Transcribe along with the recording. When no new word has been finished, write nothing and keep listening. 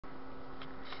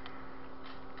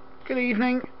Good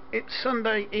evening, it's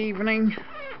Sunday evening.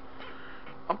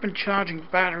 I've been charging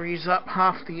batteries up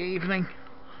half the evening,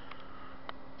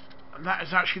 and that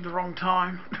is actually the wrong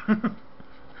time.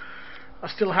 I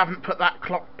still haven't put that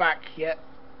clock back yet.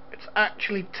 It's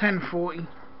actually 10:40.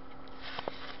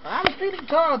 I'm feeling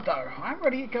tired though. I'm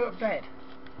ready to go to bed.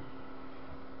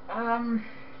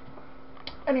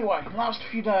 Anyway, last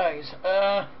few days.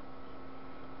 I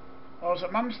was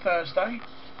at Mum's Thursday,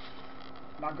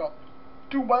 and I got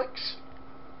 2 bikes.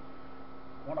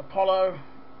 One Apollo,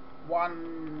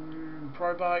 one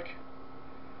Pro bike.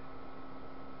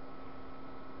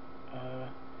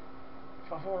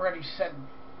 If I've already said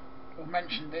or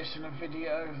mentioned this in a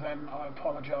video, then I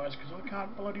apologise because I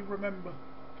can't bloody remember.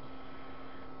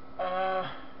 I've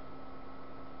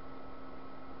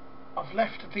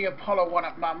left the Apollo one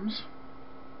at Mum's,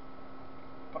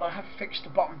 but I have fixed the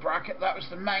bottom bracket. That was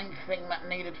the main thing that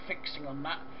needed fixing on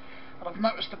that. And I've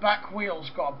noticed the back wheel's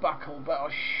got a buckle, but I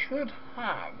should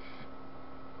have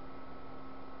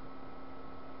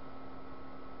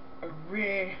a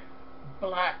rear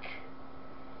black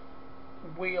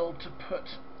wheel to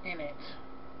put in it.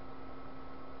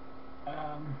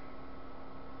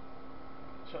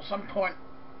 So at some point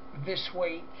this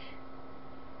week,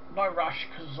 no rush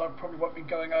because I probably won't be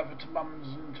going over to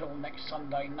Mum's until next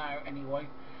Sunday now anyway.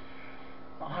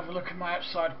 I'll have a look in my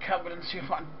outside cupboard and see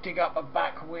if I can dig up a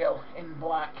back wheel in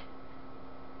black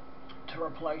to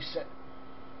replace it.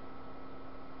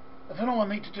 Then all I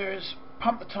need to do is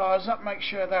pump the tyres up, make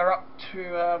sure they're up to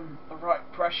the right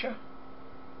pressure,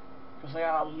 because they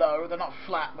are low. They're not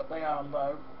flat, but they are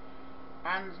low,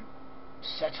 and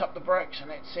set up the brakes,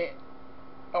 and it's it.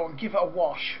 Oh, and give it a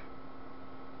wash.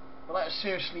 But that is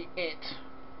seriously it.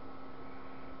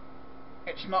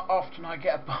 It's not often I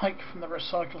get a bike from the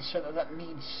recycle centre that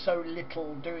needs so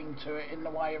little doing to it in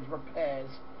the way of repairs.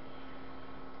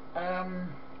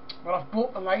 But I've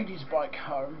brought the lady's bike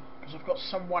home because I've got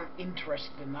someone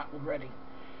interested in that already.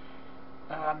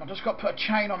 I just got to put a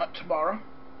chain on it tomorrow.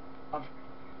 I've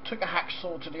took a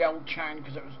hacksaw to the old chain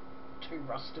because it was too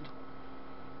rusted.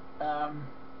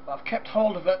 I've kept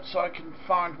hold of it so I can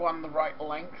find one the right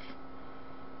length.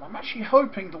 I'm actually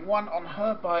hoping the one on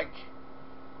her bike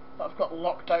that I've got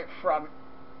locked out front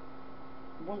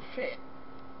will fit,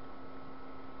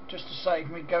 just to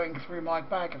save me going through my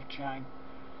bag of chain.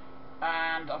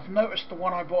 And I've noticed the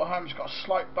one I brought home has got a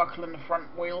slight buckle in the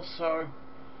front wheel, so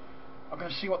I'm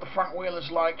going to see what the front wheel is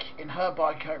like in her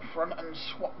bike out front and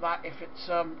swap that if it's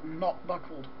not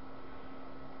buckled,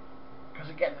 because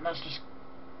again that's just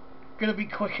going to be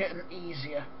quicker and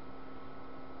easier,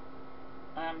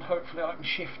 and hopefully I can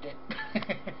shift it.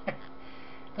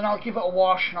 Then I'll give it a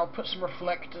wash and I'll put some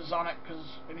reflectors on it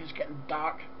because it is getting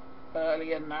dark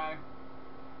earlier now.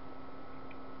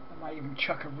 I might even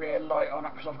chuck a rear light on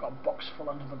it because I've got a box full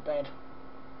under the bed.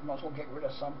 Might as well get rid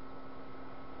of some.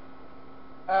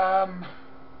 I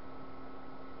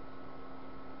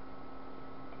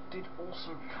did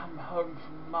also come home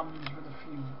from Mum's with a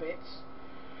few bits.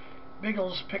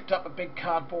 Biggles picked up a big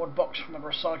cardboard box from the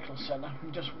recycle centre. He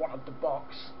just wanted the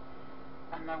box.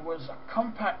 And there was a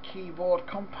compact keyboard,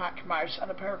 compact mouse, and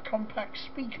a pair of compact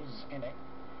speakers in it.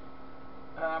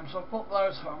 So I brought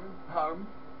those home.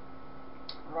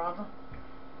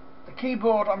 The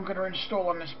keyboard I'm going to install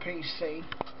on this PC.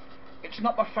 It's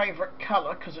not my favourite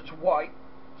colour because it's white,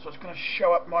 so it's going to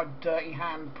show up my dirty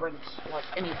handprints like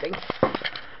anything.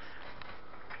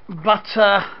 But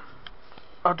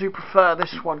I do prefer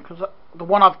this one because the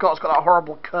one I've got has got that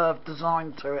horrible curved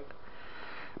design to it.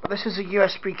 But this is a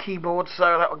USB keyboard,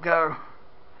 so that will go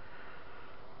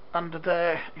under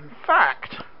there. In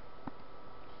fact,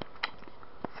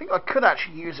 I think I could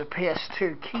actually use a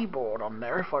PS2 keyboard on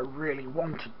there if I really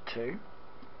wanted to.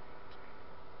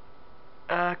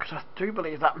 Because I do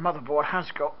believe that motherboard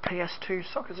has got PS2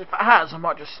 sockets. If it has, I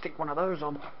might just stick one of those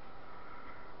on. I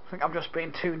think I'm just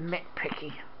being too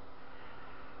nitpicky.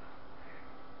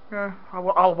 Yeah,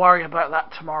 I'll worry about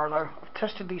that tomorrow though. I've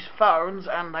tested these phones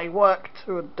and they work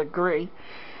to a degree.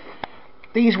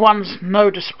 These ones no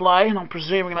display, and I'm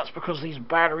presuming that's because these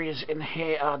batteries in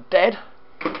here are dead.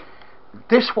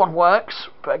 This one works,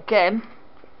 but again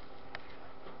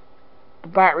the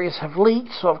batteries have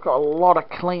leaked, so I've got a lot of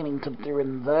cleaning to do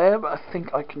in there, but I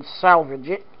think I can salvage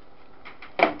it.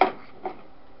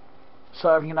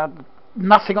 So, you know,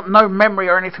 nothing, no memory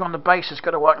or anything on the base is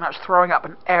going to work, and that's throwing up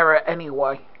an error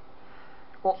anyway.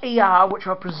 Or ER, which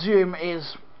I presume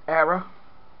is error.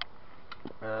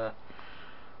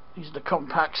 These are the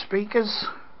compact speakers.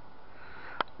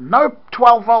 No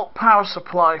 12 volt power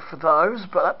supply for those,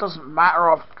 but that doesn't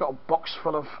matter. I've got a box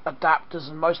full of adapters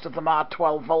and most of them are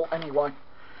 12 volt anyway.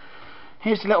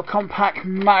 Here's the little compact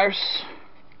mouse.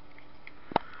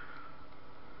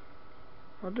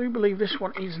 I do believe this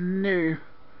one is new.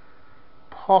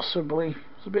 Possibly.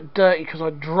 It's a bit dirty because I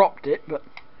dropped it, but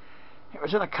it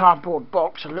was in a cardboard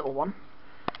box, a little one.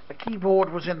 The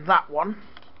keyboard was in that one.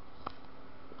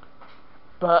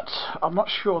 But I'm not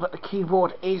sure that the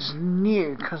keyboard is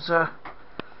new because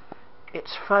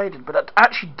it's faded. But it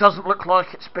actually doesn't look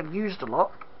like it's been used a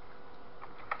lot.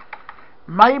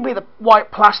 Maybe the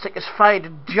white plastic is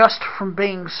faded just from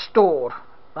being stored.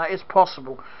 That is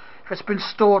possible. If it's been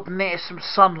stored near some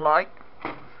sunlight.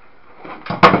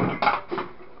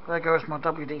 There goes my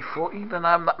WD-40. Then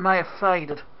that may have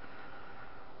faded.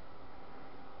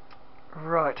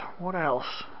 Right, what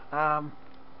else? Oh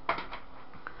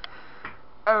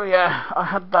yeah, I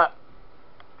had that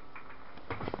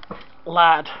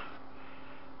lad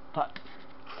that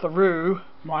threw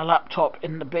my laptop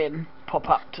in the bin pop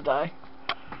up today.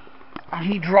 And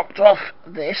he dropped off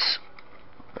this,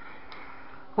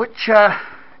 which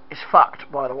is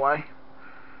fucked, by the way.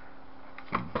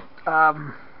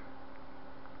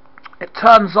 It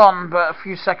turns on, but a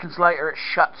few seconds later it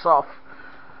shuts off.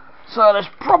 So there's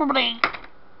probably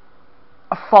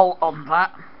a fault on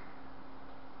that.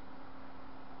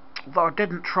 Although I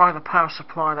didn't try the power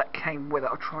supply that came with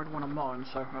it. I tried one of mine,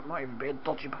 so it might even be a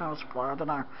dodgy power supply, I don't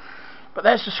know. But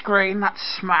there's the screen, that's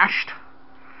smashed.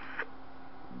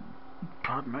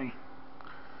 Pardon me.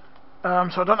 So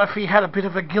I don't know if he had a bit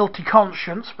of a guilty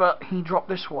conscience, but he dropped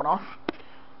this one off.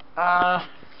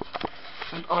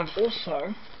 And I've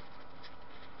also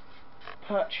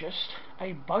purchased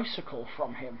a bicycle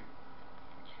from him.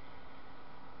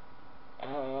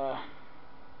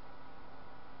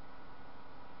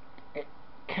 It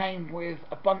came with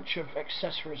a bunch of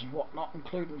accessories and whatnot,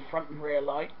 including front and rear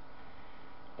light.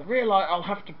 The rear light I'll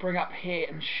have to bring up here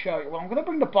and show you. Well, I'm going to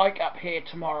bring the bike up here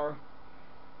tomorrow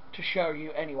to show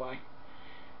you anyway.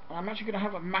 And I'm actually going to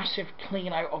have a massive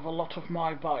clean out of a lot of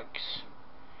my bikes.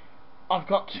 I've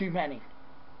got too many.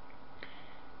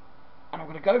 And I'm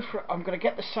going to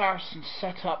get the Saracen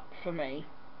set up for me.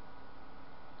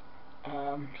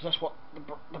 Because that's what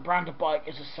the brand of bike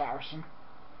is, a Saracen.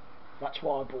 That's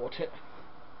why I bought it.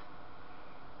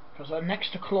 Because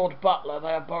next to Claude Butler,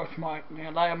 they are both my, they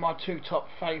are my two top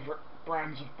favourite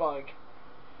brands of bike.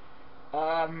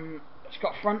 It's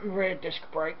got front and rear disc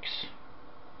brakes,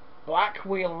 black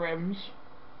wheel rims,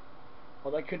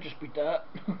 or they could just be dirt.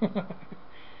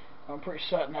 I'm pretty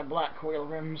certain they're black wheel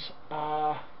rims.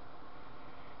 Front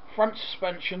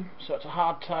suspension, so it's a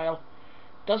hardtail.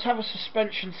 Does have a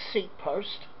suspension seat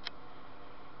post,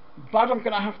 but I'm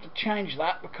going to have to change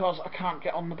that because I can't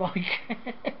get on the bike.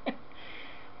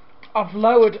 I've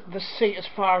lowered the seat as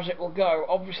far as it will go.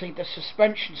 Obviously the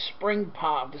suspension spring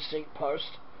part of the seat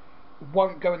post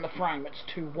won't go in the frame, it's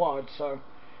too wide, so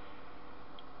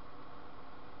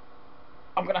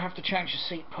I'm going to have to change the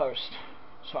seat post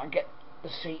so I can get the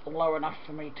seat low enough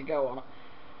for me to go on it.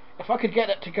 If I could get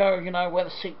it to go, you know, where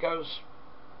the seat goes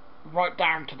right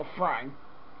down to the frame,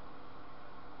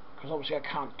 because obviously I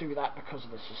can't do that because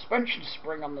of the suspension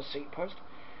spring on the seat post,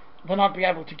 then I'd be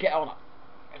able to get on it.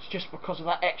 It's just because of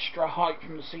that extra height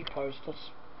from the seat post that's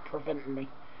preventing me.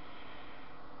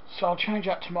 So I'll change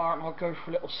that tomorrow and I'll go for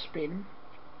a little spin.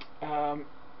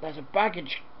 There's a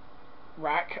baggage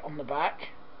rack on the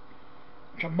back,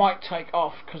 which I might take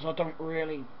off because I don't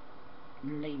really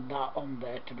need that on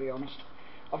there, to be honest.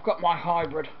 I've got my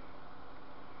hybrid,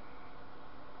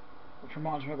 which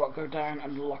reminds me I've got to go down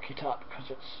and lock it up because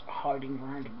it's hiding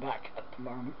around the back at the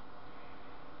moment.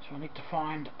 So I need to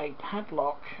find a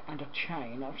padlock and a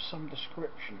chain of some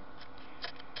description.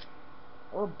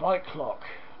 Or a bike lock.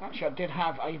 Actually, I did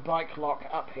have a bike lock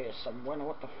up here somewhere. Now,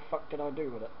 what the fuck did I do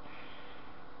with it?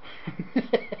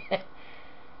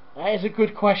 That is a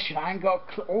good question. I ain't got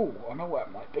a oh, I know where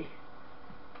it might be.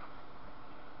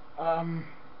 But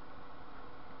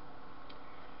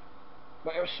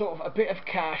it was sort of a bit of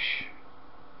cash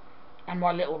and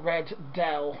my little red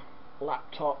Dell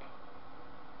laptop.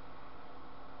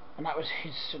 And that was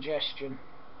his suggestion.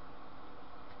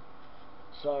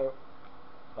 So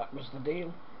that was the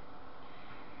deal.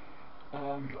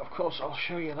 Of course I'll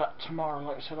show you that tomorrow.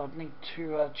 Like I said, I'd need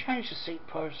to change the seat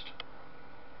post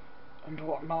and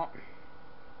whatnot,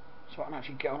 so I can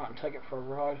actually get on it and take it for a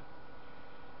ride.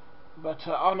 But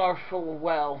I know full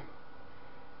well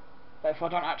that if I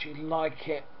don't actually like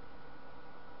it,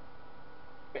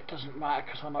 it doesn't matter,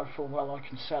 because I know full well I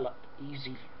can sell it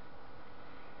easy.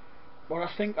 Well, I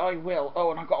think I will.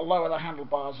 Oh, and I've got to lower the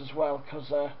handlebars as well,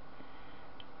 because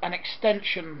an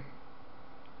extension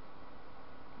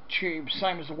tube,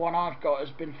 same as the one I've got, has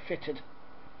been fitted.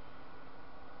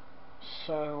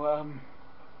 So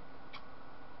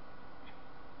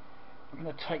I'm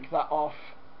going to take that off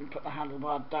and put the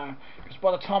handlebar down, because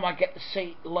by the time I get the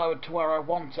seat lowered to where I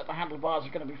want it, the handlebars are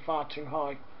going to be far too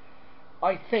high.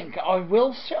 I think I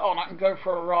will sit on it and go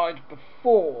for a ride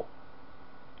before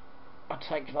I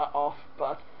take that off, but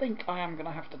I think I am going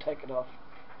to have to take it off,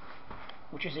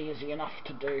 which is easy enough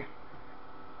to do.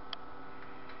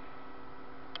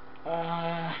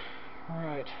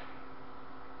 Right.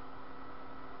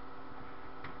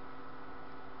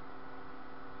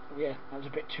 Yeah, that was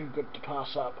a bit too good to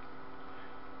pass up.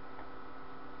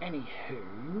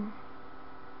 Anywho,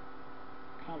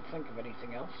 can't think of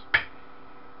anything else.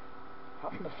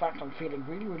 Apart from the fact I'm feeling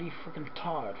really, really freaking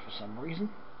tired for some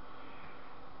reason.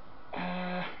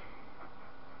 And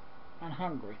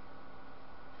hungry.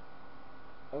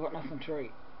 I've got nothing to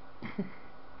eat.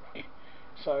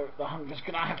 So the hunger's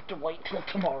gonna have to wait till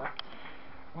tomorrow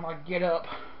when I get up.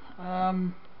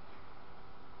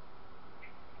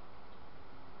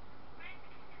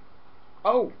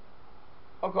 Oh,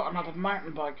 I've got another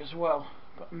mountain bike as well,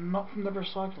 but not from the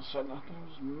recycle centre. There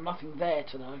was nothing there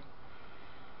today.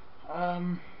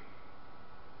 I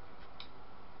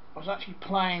was actually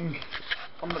playing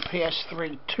on the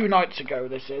PS3 2 nights ago,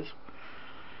 this is,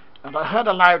 and I heard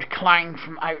a loud clang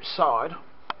from outside.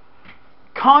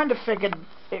 Kind of figured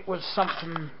it was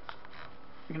something,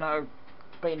 you know,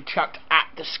 being chucked at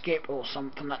the skip or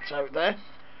something that's out there.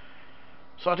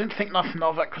 So I didn't think nothing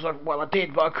of it, because I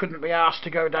did, but I couldn't be asked to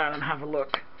go down and have a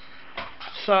look.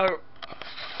 So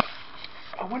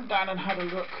I went down and had a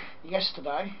look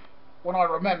yesterday, when I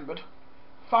remembered.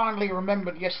 Finally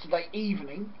remembered yesterday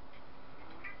evening,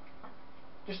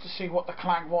 just to see what the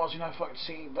clang was, you know, if I could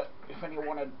see that if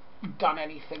anyone had done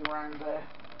anything around there.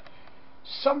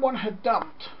 Someone had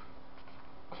dumped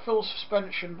a full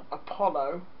suspension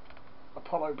Apollo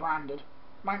branded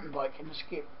mountain bike in the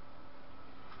skip.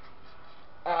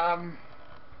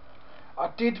 I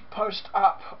did post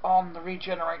up on the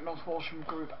Regenerate North Walsham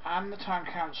group and the Town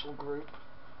Council group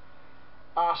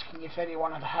asking if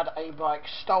anyone had had a bike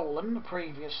stolen the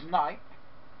previous night,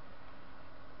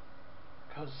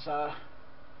 because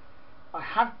I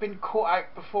have been caught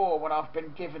out before when I've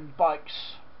been given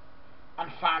bikes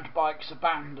and found bikes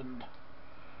abandoned.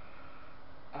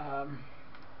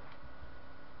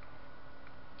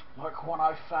 Like one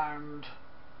I found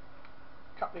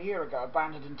a couple of years ago,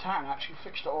 abandoned in town. I actually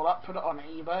fixed it all up, put it on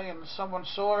eBay, and someone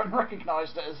saw it and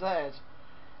recognised it as theirs.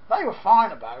 They were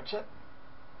fine about it.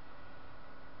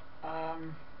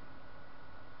 And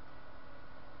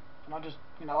I just,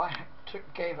 you know,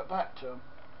 gave it back to them.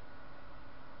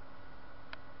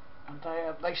 And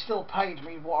they still paid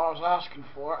me what I was asking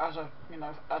for as a, you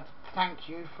know, a thank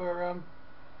you for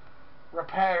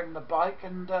repairing the bike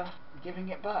and giving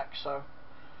it back. So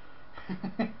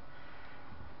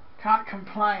can't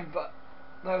complain. But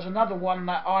there was another one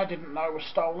that I didn't know was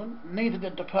stolen. Neither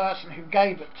did the person who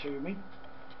gave it to me.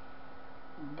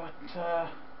 But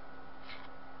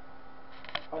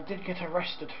I did get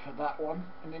arrested for that one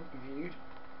and interviewed,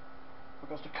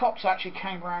 because the cops actually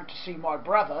came around to see my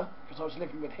brother, because I was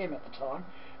living with him at the time,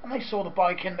 and they saw the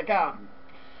bike in the garden.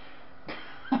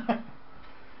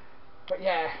 But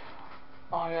yeah,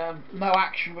 no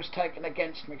action was taken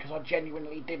against me because I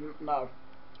genuinely didn't know.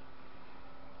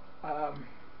 But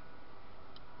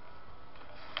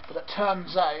it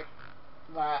turns out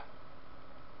that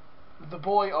the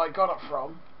boy I got it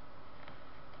from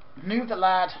knew the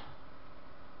lad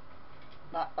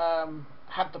that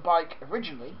had the bike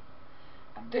originally,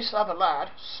 and this other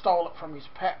lad stole it from his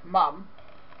pet mum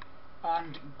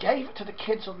and gave it to the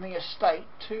kids on the estate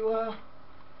to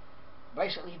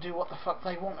basically do what the fuck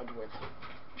they wanted with,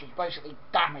 which is basically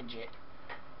damage it.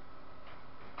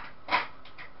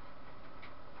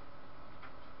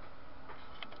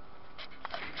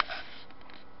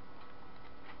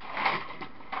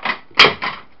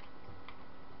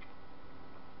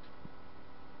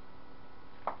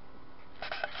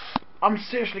 I'm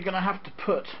seriously going to have to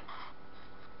put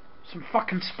some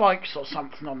fucking spikes or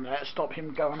something on there to stop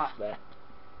him going up there.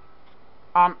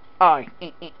 Aren't I?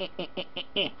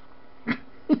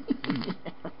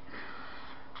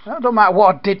 No matter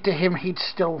what I did to him, he'd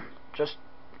still just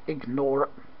ignore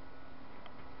it.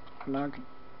 You know,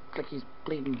 like he's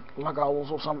bleeding lug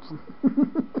holes or something.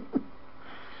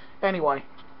 Anyway,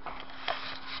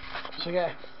 so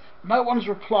yeah. No one's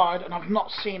replied, and I've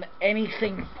not seen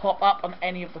anything pop up on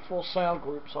any of the for sale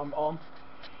groups I'm on.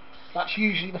 That's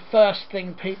usually the first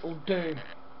thing people do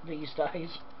these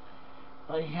days.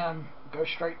 They go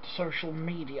straight to social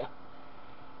media.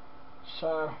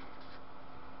 So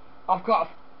I've got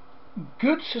a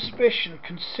good suspicion,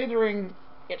 considering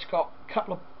it's got a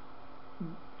couple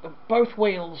of both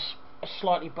wheels are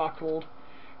slightly buckled,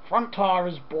 front tyre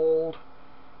is bald,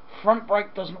 front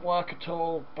brake doesn't work at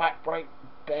all, back brake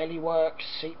barely works,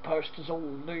 seat post is all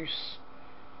loose.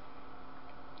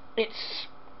 It's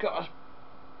got a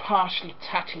partially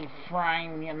tatty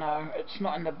frame, you know, it's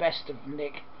not in the best of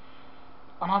nick.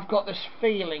 And I've got this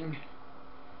feeling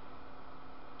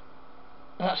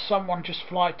that someone just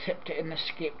fly tipped it in the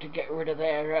skip to get rid of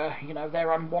their, you know,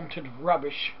 their unwanted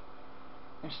rubbish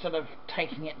instead of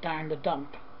taking it down the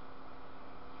dump.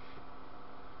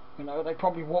 You know, they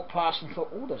probably walked past and thought,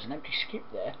 oh, there's an empty skip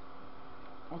there.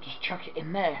 I'll just chuck it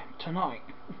in there tonight.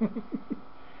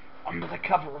 Under the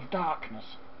cover of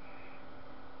darkness.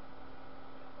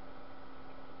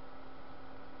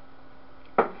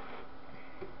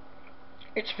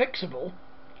 It's fixable,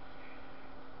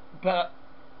 but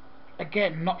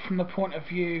again, not from the point of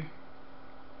view,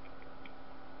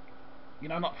 you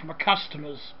know, not from a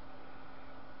customer's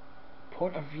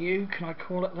point of view, can I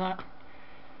call it that?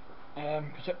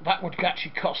 Because that would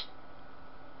actually cost,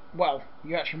 well,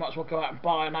 you actually might as well go out and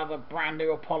buy another brand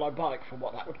new Apollo bike for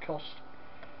what that would cost.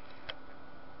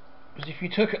 Because if you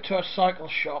took it to a cycle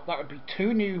shop, that would be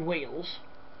 2 new wheels.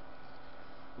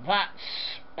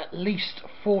 That's at least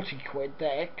 40 quid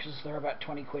there, because they're about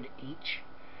 20 quid each.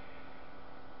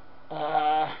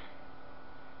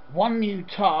 1 new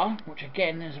tyre, which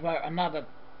again is about another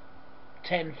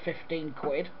 10-15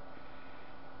 quid.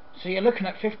 So you're looking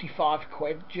at 55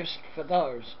 quid just for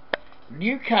those.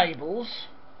 New cables,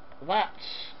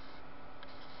 that's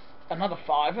another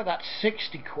fiver, that's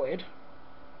 60 quid.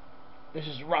 This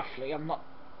is roughly, I'm not,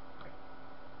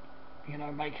 you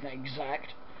know, making it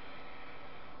exact.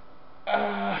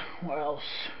 What else?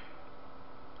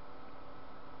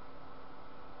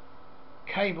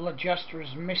 Cable adjuster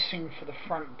is missing for the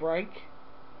front brake.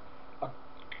 I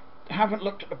haven't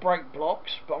looked at the brake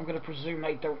blocks, but I'm going to presume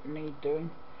they don't need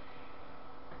doing.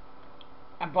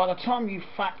 And by the time you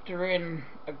factor in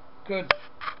a good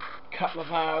couple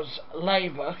of hours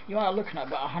labour, you are looking at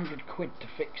about 100 quid to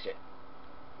fix it.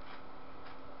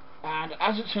 And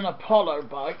as it's an Apollo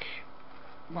bike,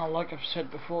 well, like I've said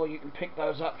before, you can pick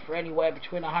those up for anywhere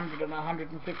between 100 and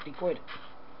 150 quid.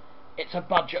 It's a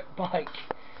budget bike.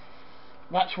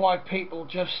 That's why people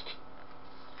just,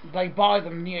 they buy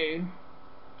them new,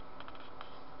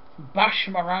 bash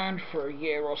them around for a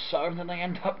year or so, and then they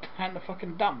end up down the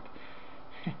fucking dump.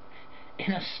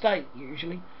 In a state,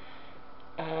 usually.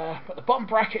 But the bottom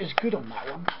bracket is good on that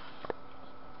one.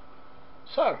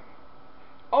 So,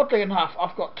 oddly enough,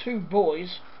 I've got 2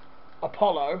 boys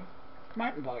Apollo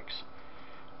mountain bikes.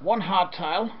 1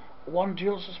 hardtail, 1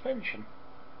 dual suspension.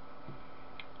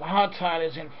 The hardtail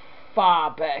is in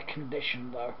far better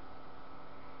condition though.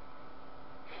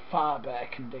 Far better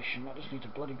condition. I just need a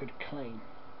bloody good clean.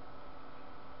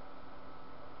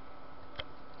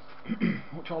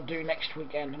 Which I'll do next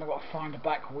weekend, and I've got to find a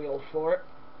back wheel for it.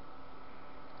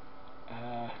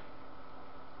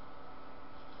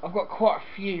 I've got quite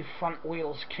a few front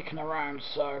wheels kicking around,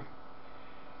 so,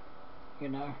 you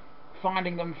know,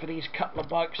 finding them for these couple of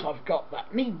bikes I've got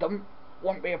that need them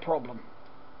won't be a problem.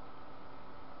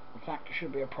 In fact, it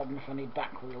should be a problem if I need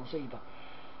back wheels either.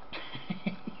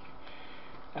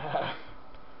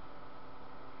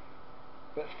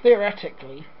 But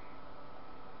theoretically,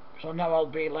 because I know I'll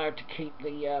be allowed to keep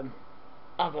the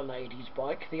other lady's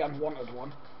bike, the unwanted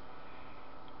one,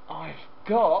 I've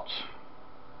got,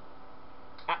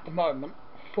 at the moment,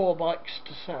 4 bikes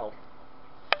to sell.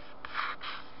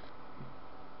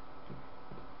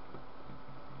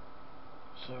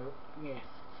 So, yeah,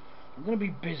 I'm going to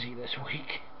be busy this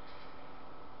week.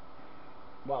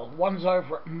 Well, one's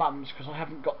over at Mum's because I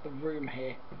haven't got the room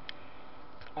here.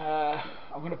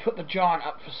 I'm going to put the Giant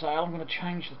up for sale. I'm going to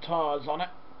change the tyres on it.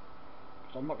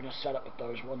 So I'm not going to set up with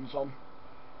those ones on.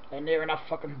 They're near enough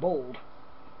fucking bald.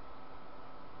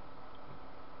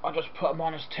 I just put them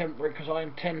on as temporary because I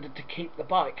intended to keep the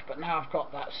bike. But now I've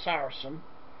got that Saracen.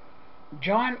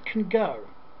 Giant can go.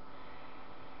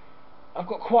 I've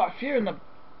got quite a few in the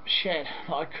shed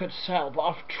that I could sell, but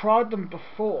I've tried them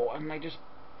before and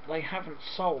they haven't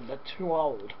sold. They're too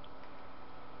old.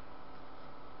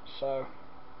 So,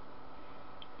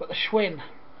 but the Schwinn,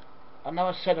 I know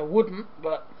I said I wouldn't,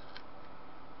 but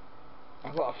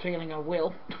I've got a feeling I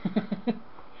will.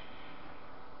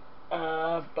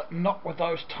 But not with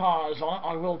those tyres on it.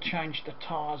 I will change the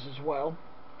tyres as well.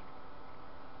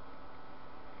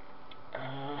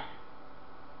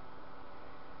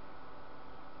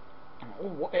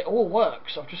 It all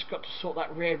works. I've just got to sort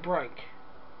that rear brake.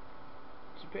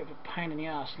 It's a bit of a pain in the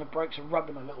ass, and the brakes are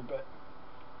rubbing a little bit.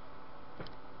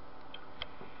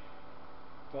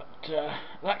 But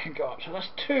that can go up. So that's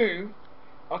 2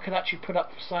 I could actually put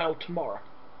up for sale tomorrow.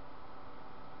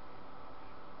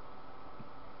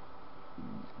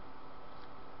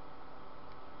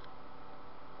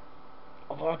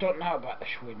 Although I don't know about the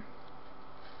Schwinn,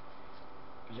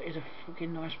 because it is a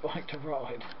fucking nice bike to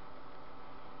ride.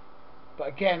 But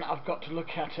again, I've got to look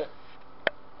at it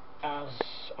as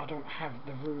I don't have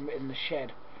the room in the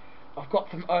shed. I've got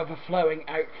them overflowing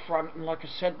out front, and like I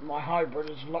said, my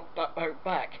hybrid is locked up out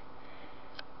back.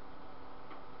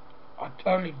 I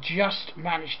only just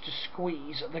managed to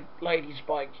squeeze the lady's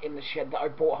bike in the shed that I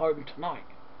brought home tonight.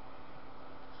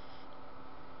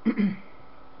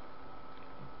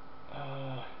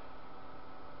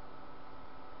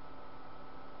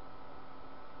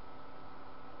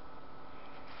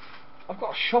 I've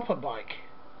got a shopper bike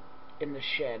in the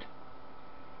shed,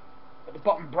 but the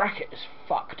bottom bracket is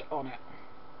fucked on it.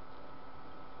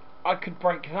 I could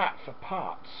break that for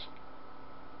parts,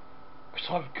 because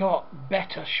I've got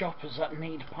better shoppers that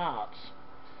need parts.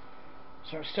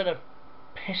 So instead of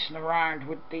pissing around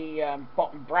with the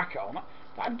bottom bracket on it,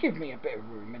 that'd give me a bit of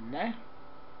room in there.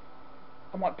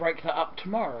 I might break that up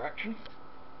tomorrow actually.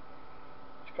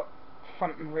 It's got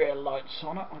front and rear lights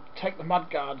on it. I'll take the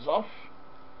mudguards off,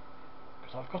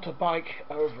 because I've got a bike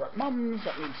over at Mum's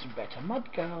that needs some better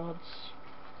mudguards.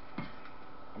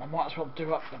 And I might as well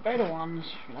do up the better ones,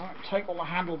 you know, take all the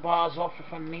handlebars off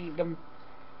if I need them,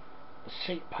 the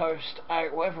seat post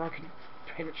out, whatever I can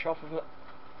pinch off of it.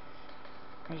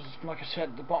 Because, like I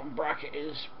said, the bottom bracket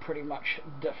is pretty much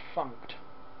defunct.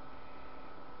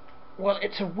 Well,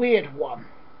 it's a weird one,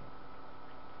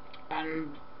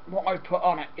 and what I put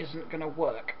on it isn't going to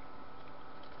work.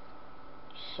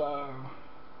 So,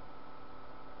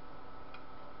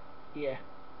 yeah.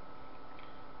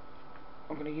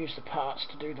 I'm going to use the parts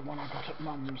to do the one I got at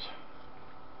Mum's.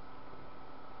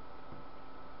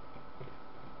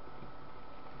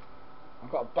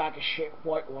 I've got a bag of shit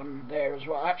white one there as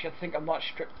well. Actually, I think I might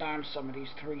strip down some of these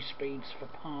 3-speeds for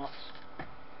parts.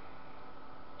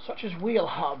 Such as wheel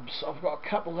hubs. I've got a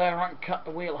couple there I can cut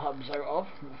the wheel hubs out of,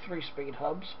 the 3-speed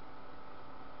hubs.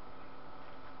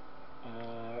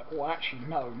 Well, actually,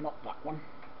 no, not that one.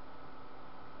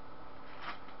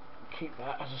 Keep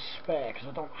that as a spare, because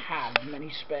I don't have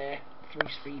many spare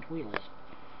 3-speed wheels.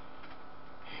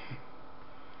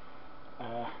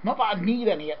 Not that I need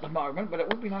any at the moment, but it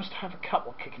would be nice to have a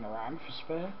couple kicking around for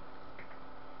spare.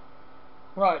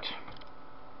 Right.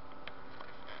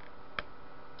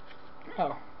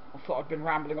 Oh, I thought I'd been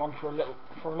rambling on for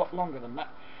a lot longer than that.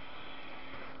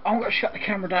 I'm going to shut the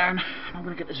camera down. I'm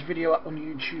going to get this video up on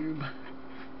YouTube.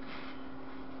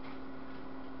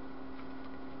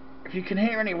 If you can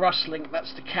hear any rustling,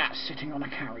 that's the cat sitting on a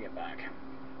carrier bag.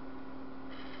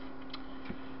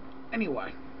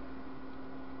 Anyway.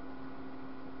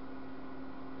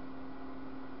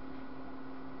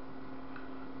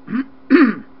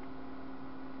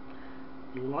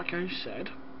 Like I said,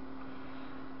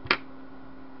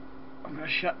 I'm going to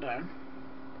shut down,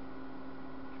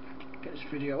 get this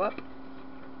video up.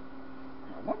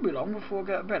 It won't be long before I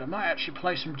go to bed. I might actually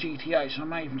play some GTA, so I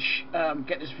may even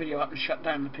get this video up and shut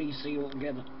down the PC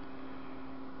altogether.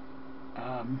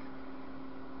 That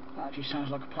actually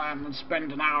sounds like a plan, and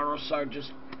spend an hour or so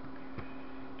just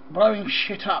blowing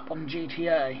shit up on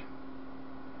GTA.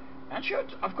 Actually,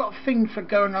 I've got a thing for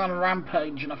going on a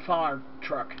rampage in a fire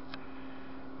truck,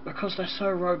 because they're so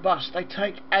robust. They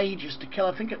take ages to kill.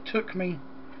 I think it took me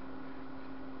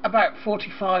about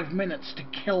 45 minutes to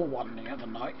kill one the other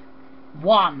night.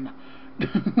 One!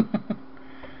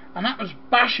 And that was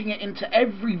bashing it into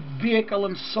every vehicle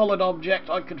and solid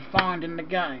object I could find in the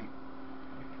game.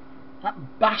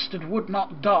 That bastard would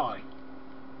not die.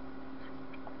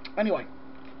 Anyway,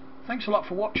 thanks a lot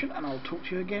for watching, and I'll talk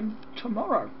to you again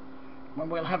tomorrow, when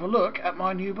we'll have a look at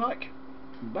my new bike.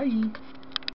 Bye!